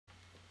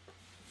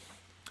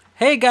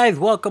Hey guys,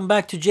 welcome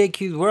back to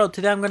JQ's World.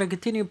 Today I'm going to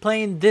continue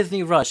playing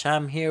Disney Rush.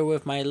 I'm here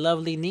with my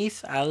lovely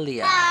niece,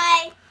 Alia.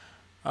 Hi.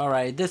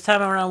 Alright, this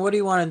time around, what do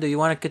you want to do? You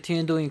want to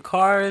continue doing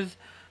Cars,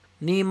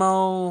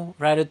 Nemo,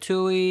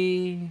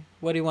 Ratatouille?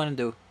 What do you want to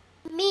do?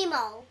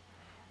 Nemo.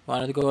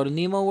 Want to go to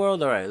Nemo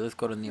World? Alright, let's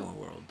go to Nemo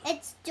World.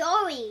 It's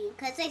Dory,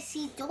 because I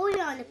see Dory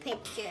on the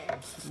picture.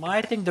 Well,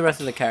 I think the rest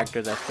of the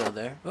characters are still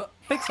there. Oh,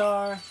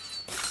 Pixar!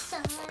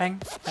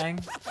 Bang, bang,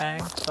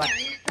 bang, slap.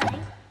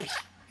 Bang.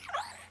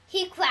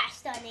 He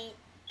crashed on it.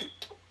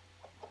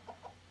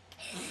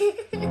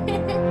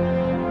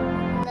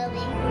 Love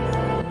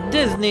it.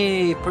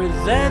 Disney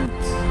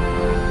presents...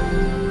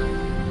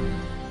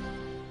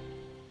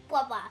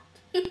 Blah, blah.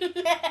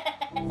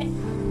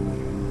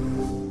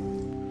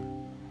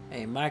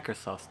 a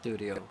Microsoft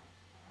Studio.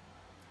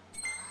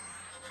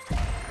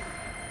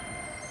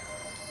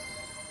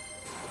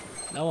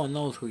 No one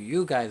knows who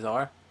you guys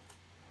are.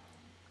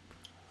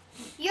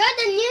 You're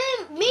the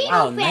new Nemo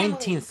Wow, family.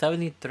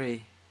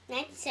 1973.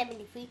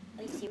 1973.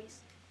 Are you serious?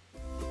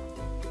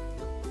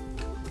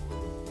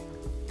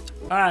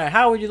 Alright,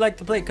 how would you like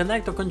to play?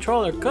 Kinect or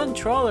controller?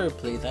 Controller,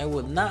 please. I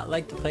would not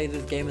like to play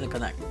this game in the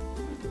Kinect.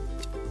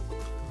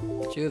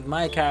 Choose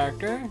my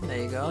character.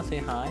 There you go. Say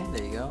hi.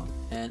 There you go.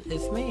 And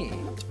it's me.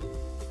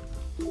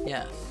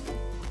 Yes.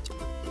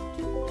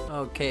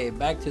 Okay,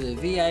 back to the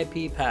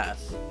VIP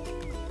pass.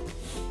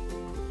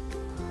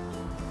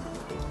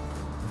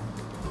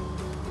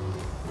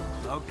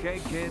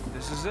 Okay, kid,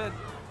 this is it.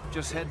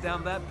 Just head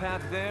down that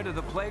path there to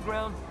the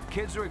playground.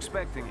 Kids are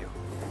expecting you.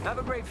 Have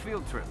a great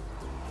field trip.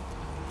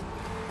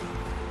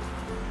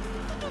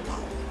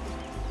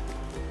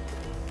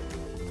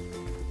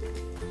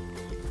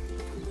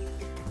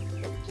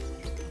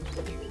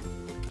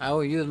 I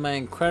will use my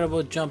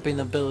incredible jumping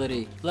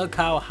ability. Look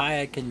how high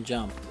I can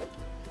jump.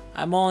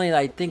 I'm only,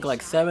 I think,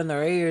 like 7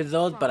 or 8 years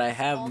old, but I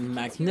have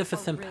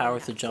magnificent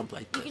powers to jump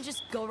like this. You can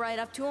just go right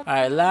up to him.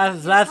 Alright,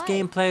 last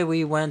gameplay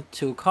we went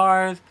to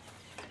Cars.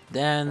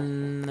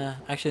 Then,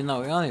 actually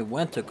no, we only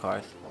went to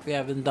Cars. We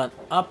haven't done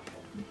Up.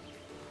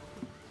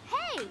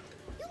 Hey,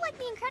 you like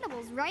The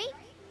Incredibles, right?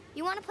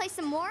 You want to play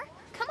some more?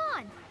 Come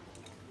on.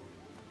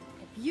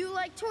 If you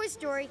like Toy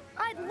Story,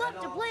 I'd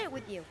love to play it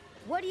with you.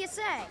 What do you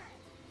say?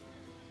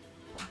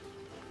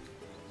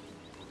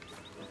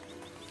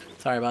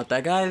 Sorry about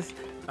that, guys.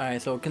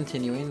 Alright, so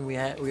continuing, we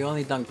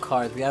only done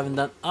Cars. We haven't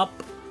done Up,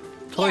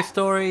 Toy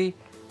Story,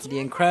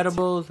 The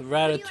Incredibles,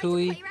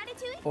 Ratatouille,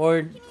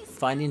 or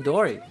Finding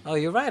Dory. Oh,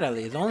 you're right,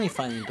 Ali. It's only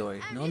Finding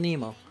Dory, no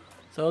Nemo.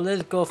 So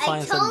let's go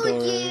find some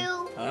Dory.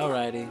 You.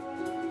 Alrighty.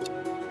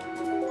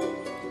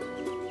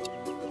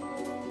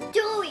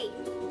 Dory.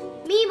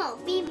 Nemo.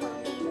 Nemo.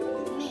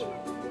 Nemo.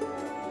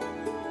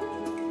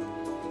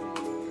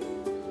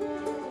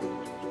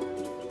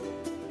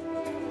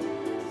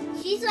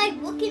 She's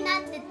like looking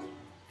at the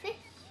fish.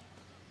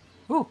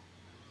 Ooh.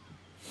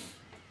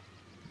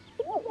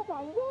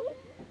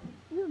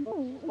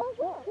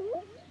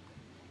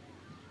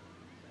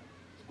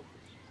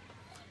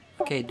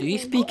 Okay, do you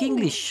speak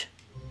English?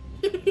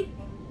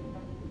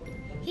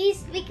 He's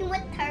speaking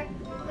with her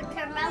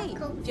mouth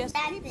closed. Just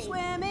keep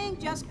swimming,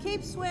 just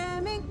keep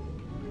swimming.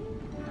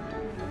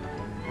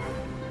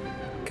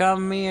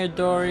 Come here,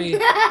 Dory. Dory.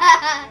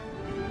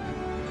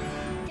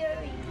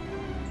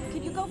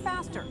 Can you go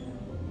faster?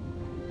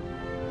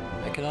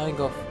 I can only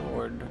go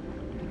forward.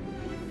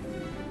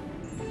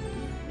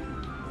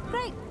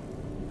 Great.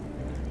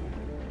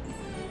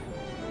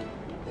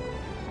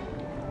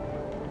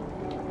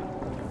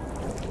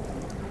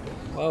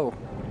 Whoa.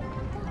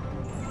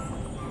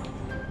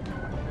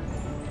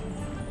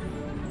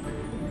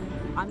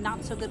 I'm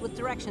not so good with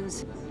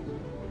directions.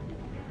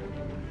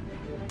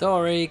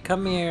 Dory,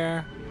 come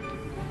here.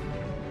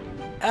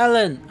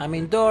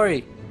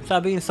 Dory,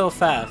 stop being so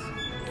fast.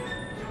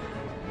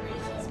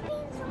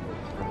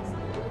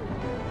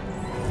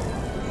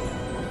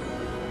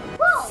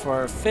 Whoa.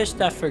 For a fish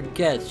that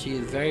forgets, she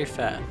is very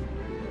fast.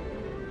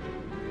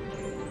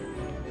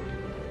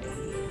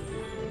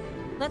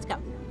 Let's go.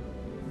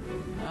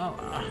 Oh,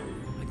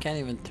 I can't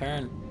even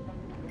turn.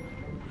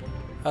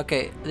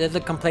 Okay, there's a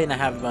complaint I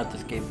have about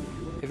this game.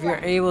 If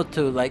you're able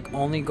to like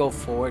only go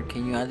forward,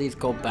 can you at least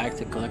go back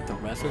to collect the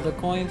rest of the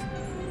coins?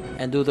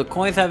 And do the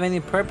coins have any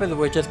purpose, or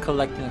we're just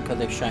collecting them because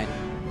they're shiny?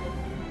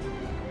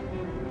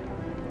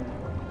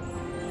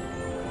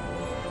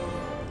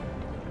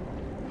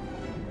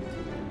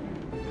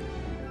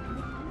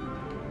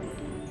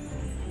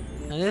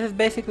 And this is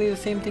basically the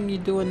same thing you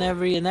do in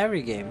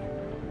every game.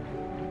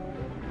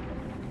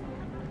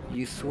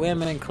 You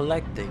swim and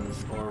collect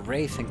things, or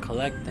race and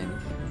collect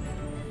things.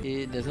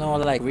 There's no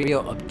like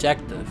real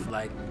objective,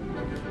 like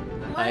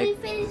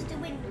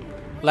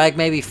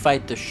maybe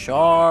fight the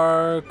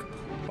shark,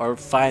 or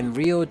find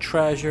real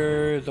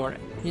treasures, or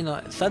you know,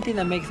 something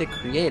that makes it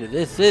creative.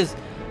 This is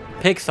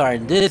Pixar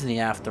and Disney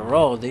after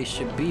all. They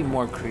should be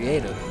more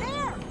creative.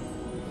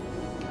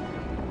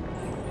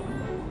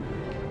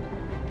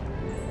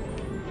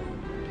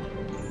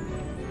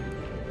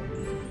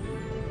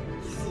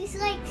 She's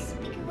like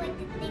speaking with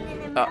the thing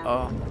in her mouth.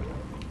 Uh-oh.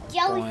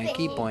 jellyfish.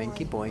 Boinky,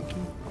 boinky, boinky.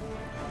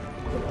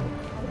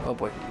 Oh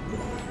boy.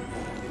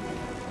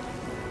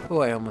 Oh,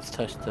 I almost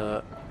touched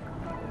the...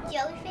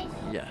 Jellyfish?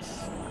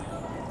 Yes.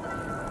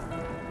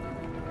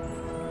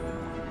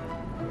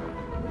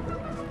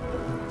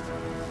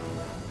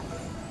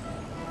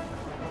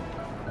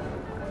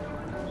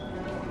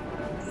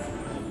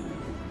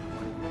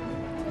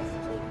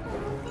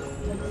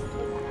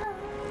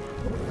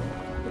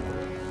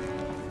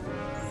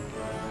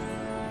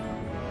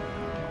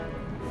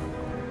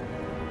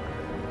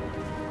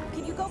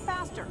 Can you go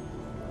faster?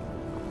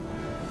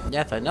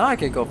 Yes, I know I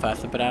could go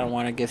faster, but I don't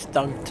want to get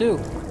stung too.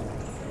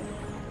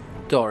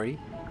 Dory.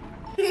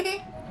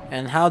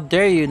 And how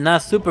dare you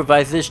not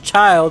supervise this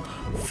child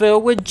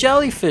filled with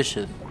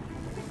jellyfishes?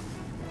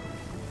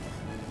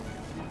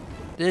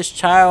 This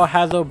child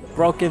has a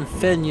broken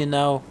fin, you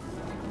know.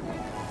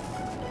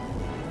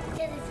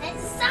 Because his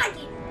head's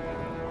soggy.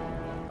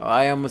 Oh,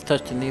 I almost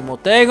touched the Nemo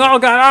thing. Oh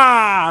god!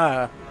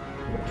 Ah!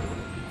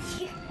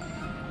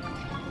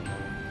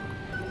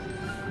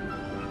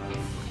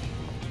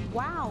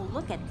 Wow,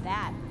 look at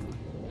that.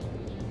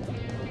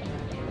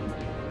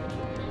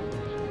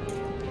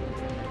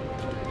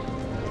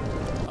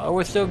 Oh,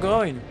 we're still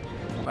going.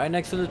 Right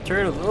next to the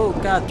turtles. Oh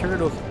god,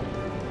 turtles.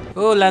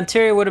 Oh,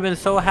 Lanteria would have been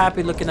so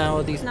happy looking at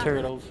all these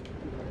turtles.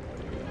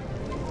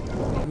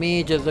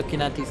 Me just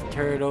looking at these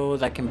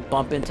turtles. I can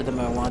bump into them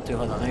if I want to.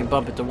 Hold on, let me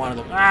bump into one of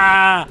them.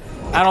 Ah!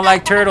 I don't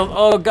like turtles.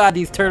 Oh god,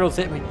 these turtles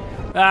hit me.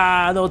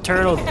 Ah, no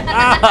turtles.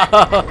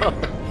 Ah!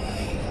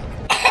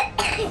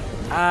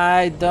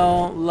 I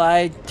don't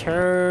like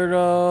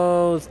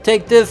turtles.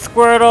 Take this,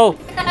 Squirtle.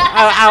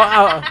 Ow, ow,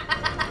 ow.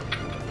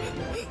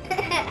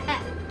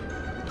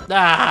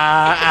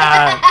 Ah,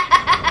 ah.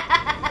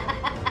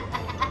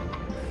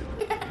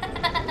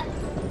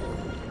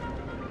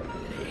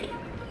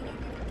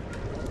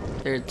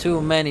 There are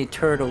too many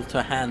turtles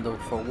to handle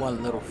for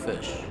one little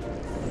fish.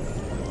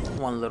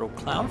 One little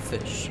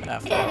clownfish,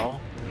 after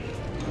all.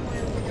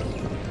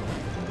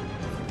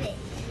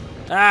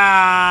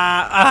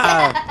 Ah,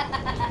 ah.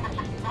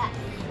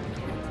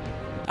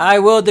 I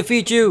will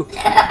defeat you.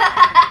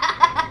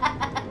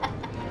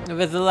 If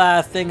it's the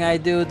last thing I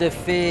do,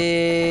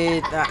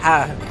 defeat.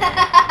 Alright,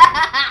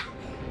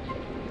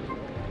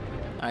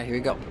 here we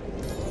go.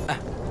 Ah.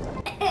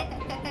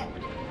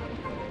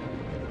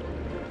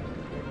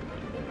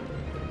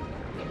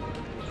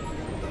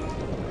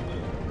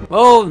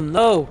 Oh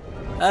no!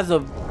 That's a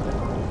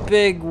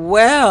big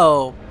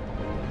well!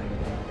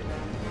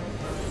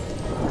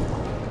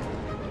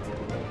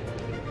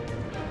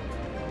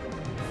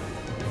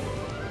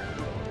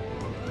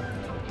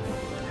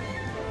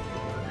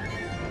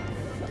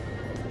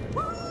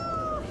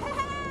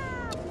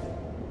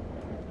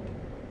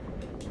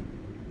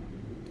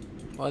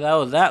 Well, that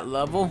was that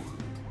level.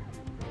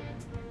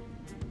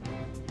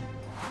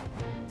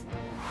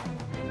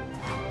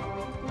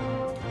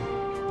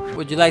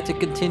 Would you like to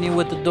continue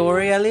with the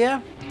Dory,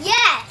 Elia?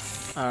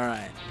 Yes!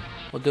 Alright.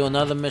 We'll do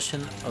another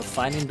mission of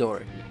finding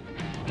Dory.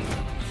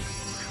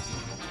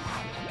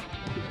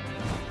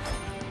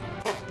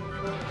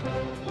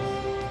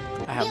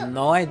 I have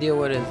no idea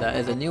what is that.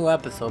 It's a new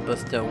episode, but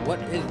still, what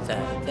is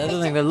that? That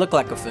doesn't even look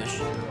like a fish.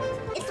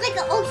 It's like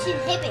an ocean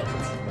habitat.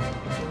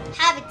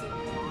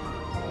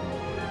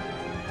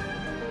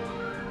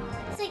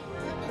 It's like,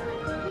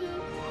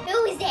 who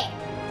is it?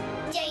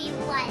 Do you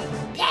want to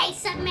pay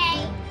some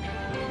me?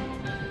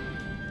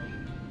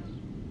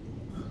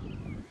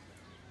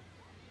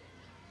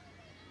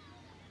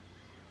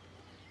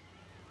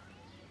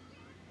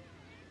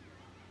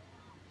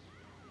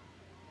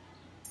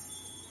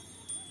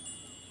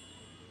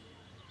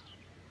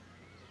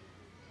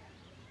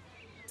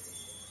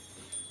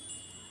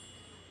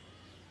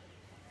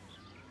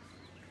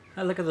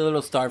 Oh, look at the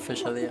little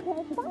starfish, Elia.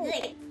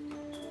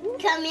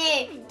 Come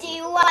here. Do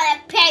you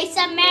want to pay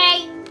some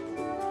me?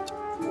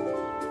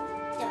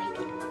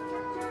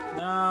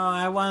 No,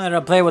 I wanted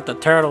to play with the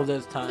turtle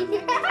this time.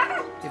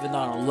 Even though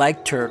I don't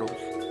like turtles.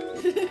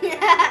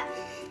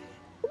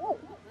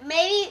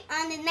 Maybe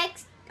on the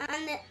next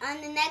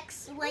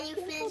when you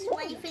finish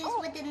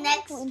with the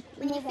next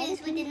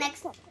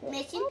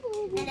mission,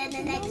 and then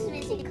the next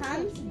mission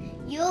comes,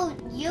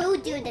 you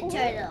do the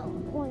turtle.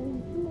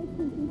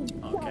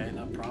 Okay,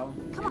 no problem.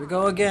 Here we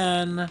go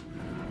again.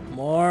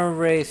 More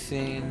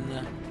racing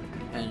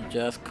and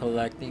just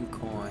collecting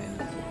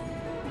coins.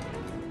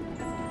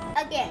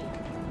 Again.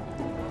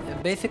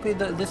 And basically,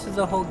 this is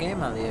the whole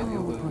game, Ali, if we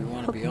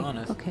want to be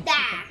honest. Okay. Da.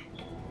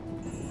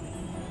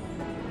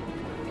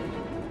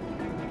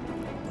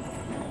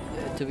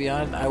 To be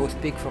honest, I would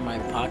speak from my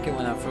pocket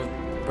when I first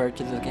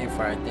purchased this game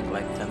for I think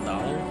like $10.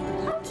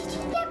 How did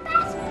you get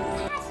past me?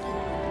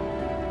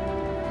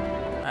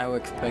 I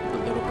would expect a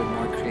little bit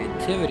more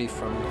creativity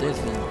from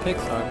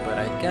Disney-Pixar, but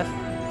I guess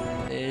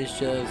it's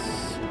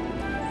just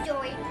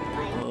Dory.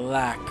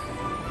 lack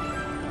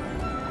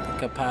the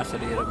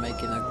capacity of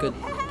making a good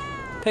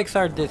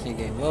Pixar Disney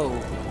game. Whoa.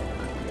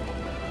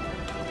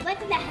 What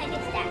the heck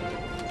is that?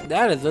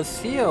 That is a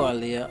seal,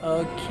 Aliyah.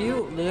 A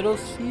cute little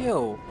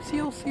seal.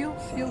 Seal.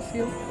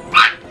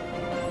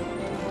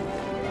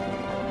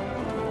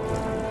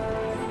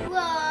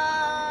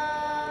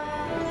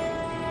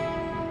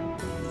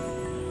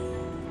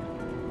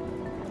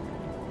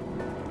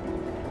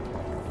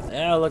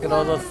 Yeah, look at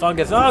all those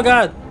fungus. Oh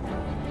god!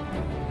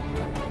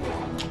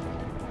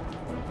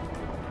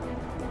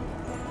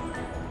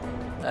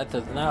 That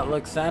does not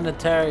look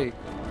sanitary.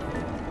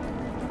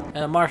 And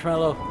a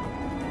marshmallow.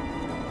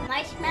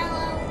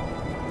 Marshmallow.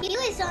 He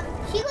lives on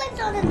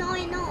the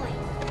 99.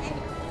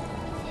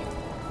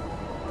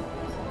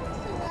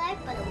 Still alive,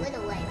 but a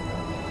little light.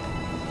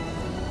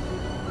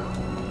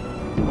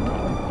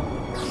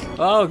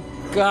 Oh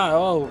god,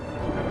 oh.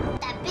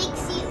 That big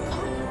seal.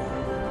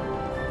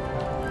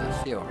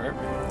 That seal hurt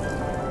me.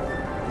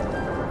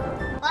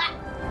 What?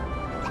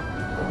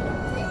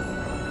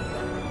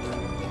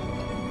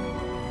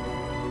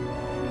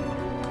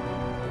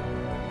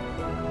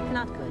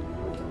 Not good.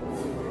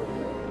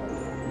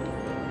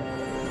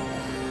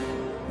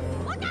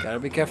 Gotta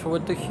be careful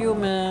with the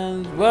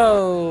humans.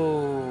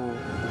 Whoa!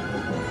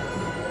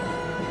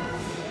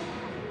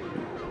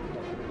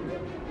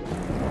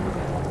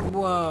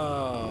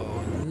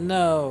 Whoa!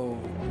 No!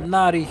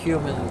 Naughty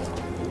humans!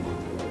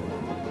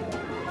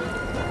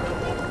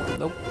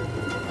 Nope.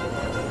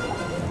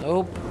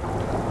 Nope.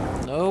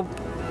 Nope.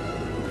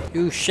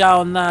 You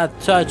shall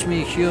not touch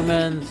me,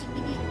 humans!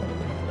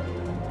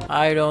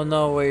 I don't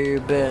know where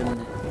you've been.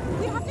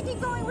 We have to keep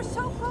going. We're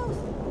so close.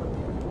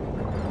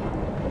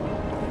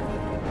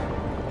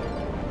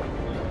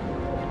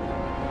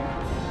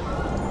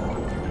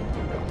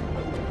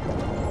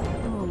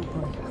 Oh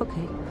boy.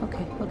 Okay.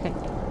 Okay. Okay.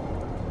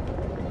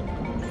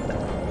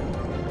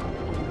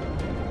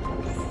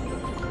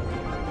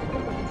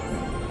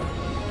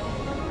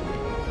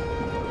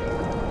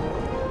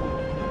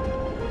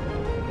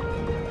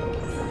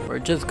 We're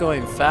just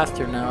going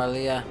faster now,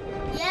 Aliyah.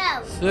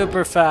 Yeah.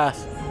 Super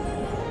fast.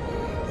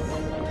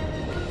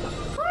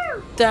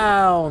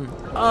 Down,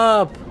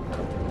 up,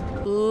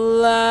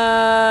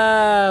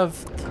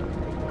 left.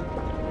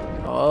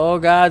 Oh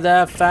god,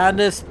 that fan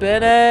is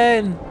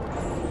spinning.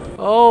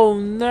 Oh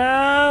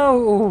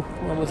no.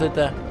 What was it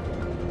there?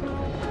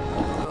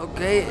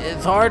 Okay,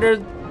 it's harder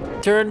to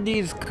turn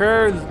these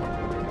curves.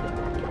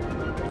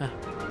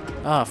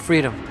 Ah,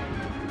 freedom.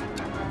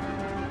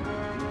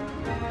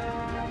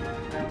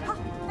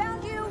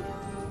 Found you.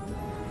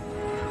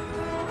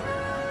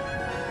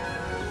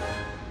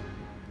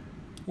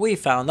 We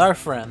found our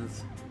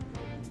friends.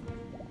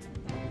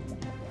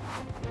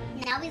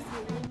 Now he's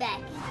moving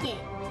back again.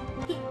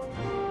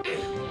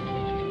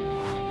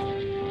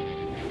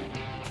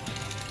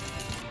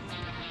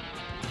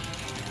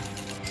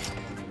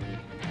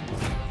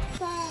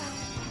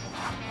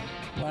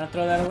 Wanna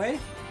throw that away?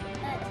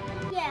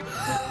 Yeah.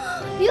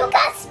 You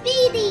got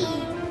Speedy!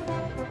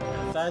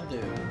 Yes, I do.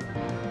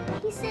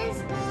 He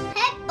says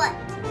headbutt.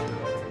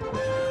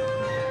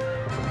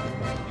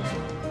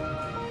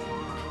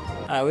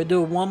 Alright, we'll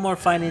do one more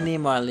Finding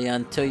Nemo, Aliyah,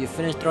 until you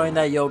finish throwing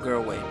that yogurt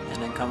away,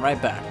 and then come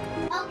right back.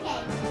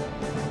 Okay.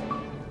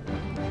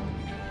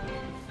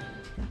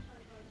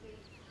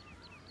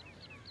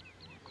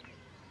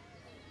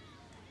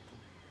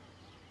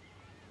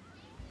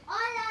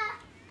 Hola.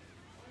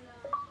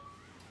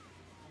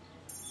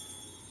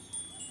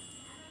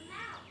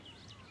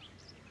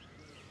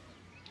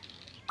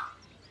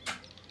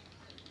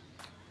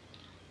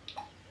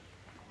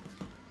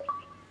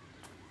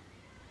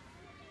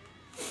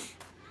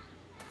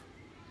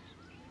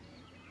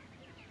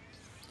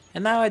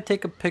 And now I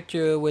take a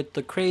picture with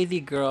the crazy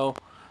girl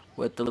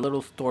with the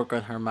little stork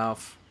on her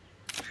mouth.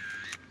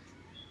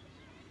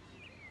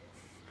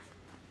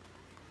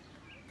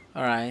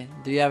 Alright,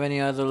 do you have any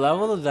other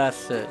levels or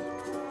that's it?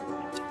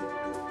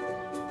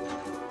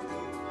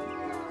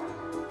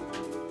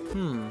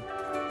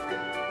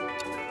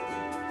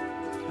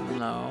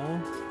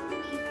 No.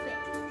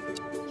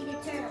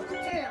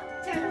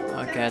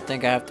 Okay, I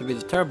think I have to be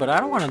the turtle, but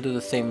I don't want to do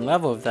the same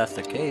level if that's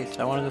the case.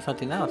 I want to do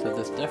something else if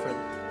it's different.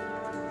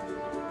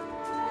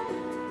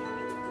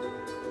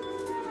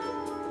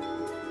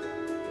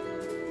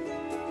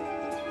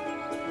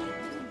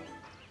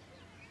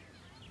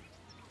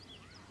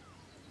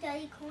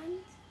 Daddy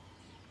coins.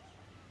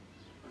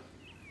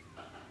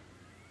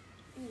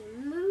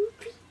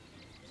 Movie.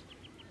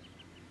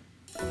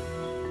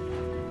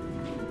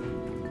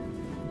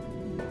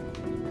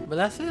 But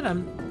that's it.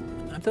 I'm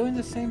doing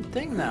the same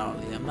thing now.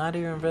 I'm not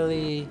even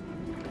really.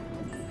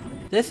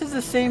 This is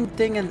the same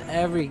thing in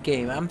every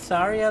game. I'm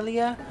sorry,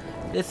 Aliyah.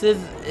 This is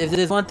if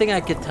there's one thing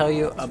I could tell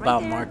you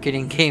about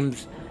marketing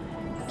games,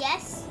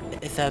 Yes.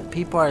 it's that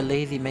people are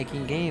lazy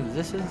making games.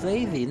 This is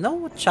lazy.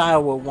 No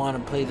child will want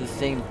to play the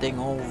same thing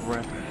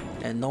over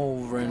and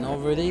over and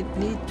over. They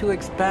need to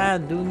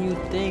expand, do new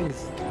things.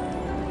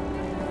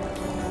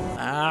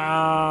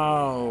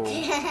 Ow.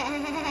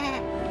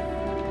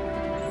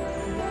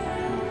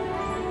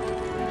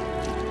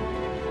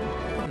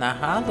 Now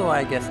how do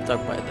I get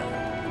stuck by that?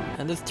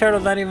 And this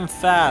turtle's not even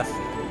fast.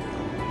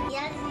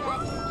 Yes,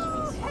 not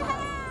even slow.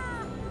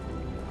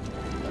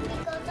 If he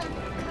goes on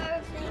the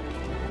curve thing,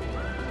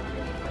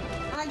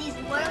 on these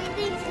whirly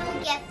things,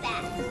 he'll get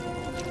fast.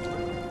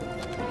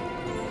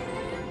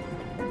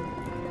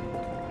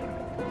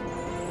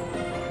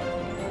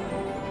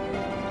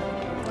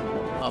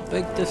 Up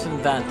big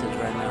disadvantage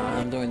right now.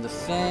 I'm doing the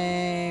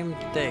same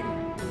thing,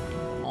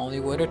 only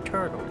with a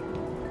turtle.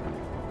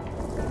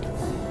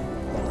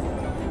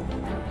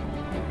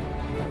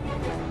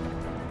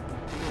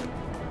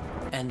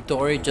 And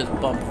Dory just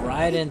bumped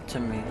right into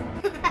me.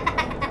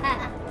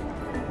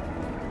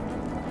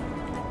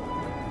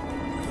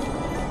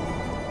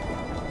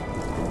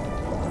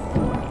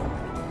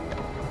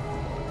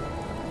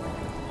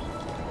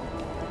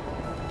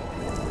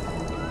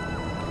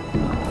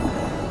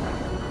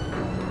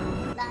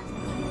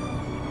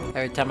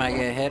 Every time I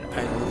get hit,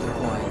 I lose a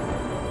coin.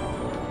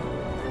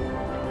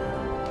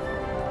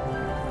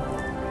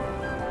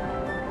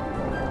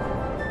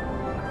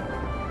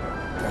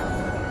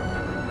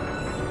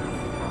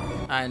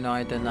 I know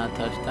I did not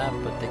touch that,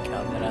 but they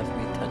counted as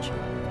me touching.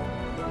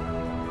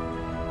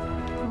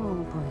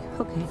 Oh boy.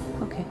 Okay,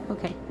 okay,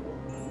 okay.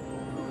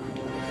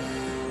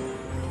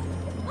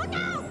 Look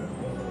out!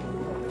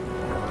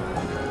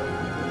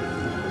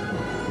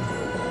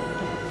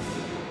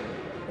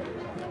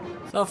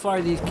 So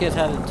far, these kids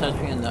haven't touched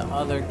me in the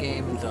other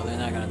games, so they're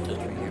not gonna touch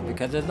me here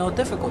because there's no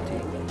difficulty.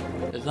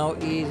 There's no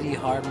easy,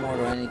 hard mode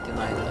or anything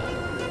like that.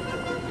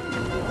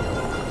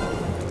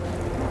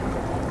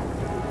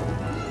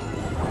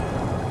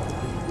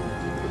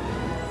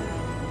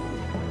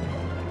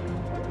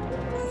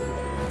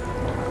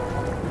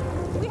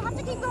 We have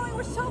to keep going.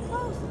 We're so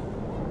close.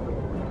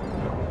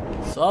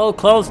 So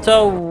close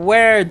to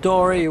where,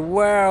 Dory?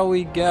 Where are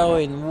we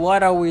going?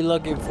 What are we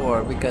looking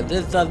for? Because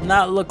this does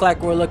not look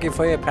like we're looking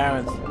for your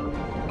parents.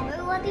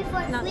 We're looking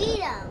for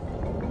freedom.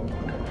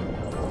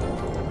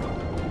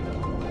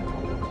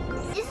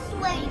 This is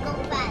where you go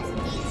fast.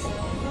 These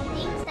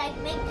things that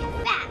make you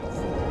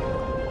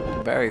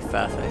fast. Very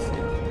fast, I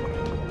see.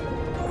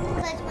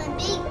 Because when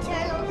big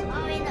turtles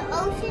are in the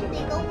ocean,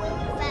 they go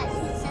really fast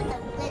instead of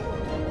little.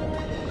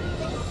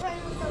 Little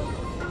turtles go.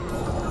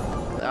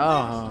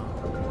 Oh.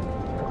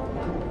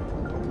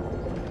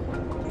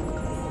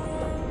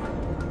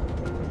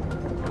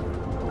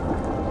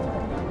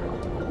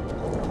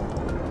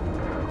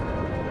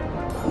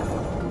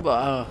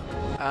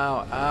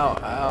 Ow, ow,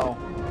 ow.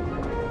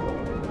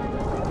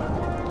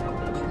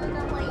 You don't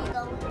know where you're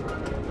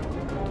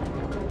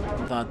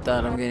going. Not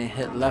that I'm getting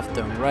hit left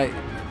and right.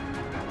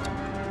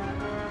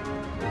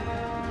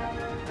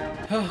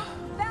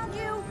 Found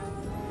you.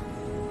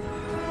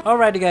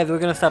 Alrighty guys, we're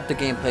gonna stop the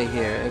gameplay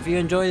here. If you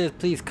enjoyed it,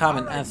 please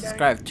comment and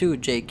subscribe to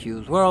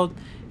JQ's World.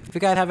 If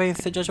you guys have any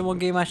suggestion what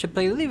game I should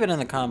play, leave it in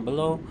the comment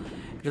below.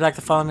 If you'd like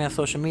to follow me on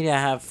social media, I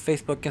have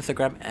Facebook,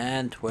 Instagram,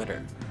 and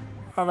Twitter.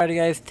 Alrighty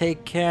guys,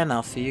 take care and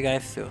I'll see you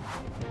guys soon.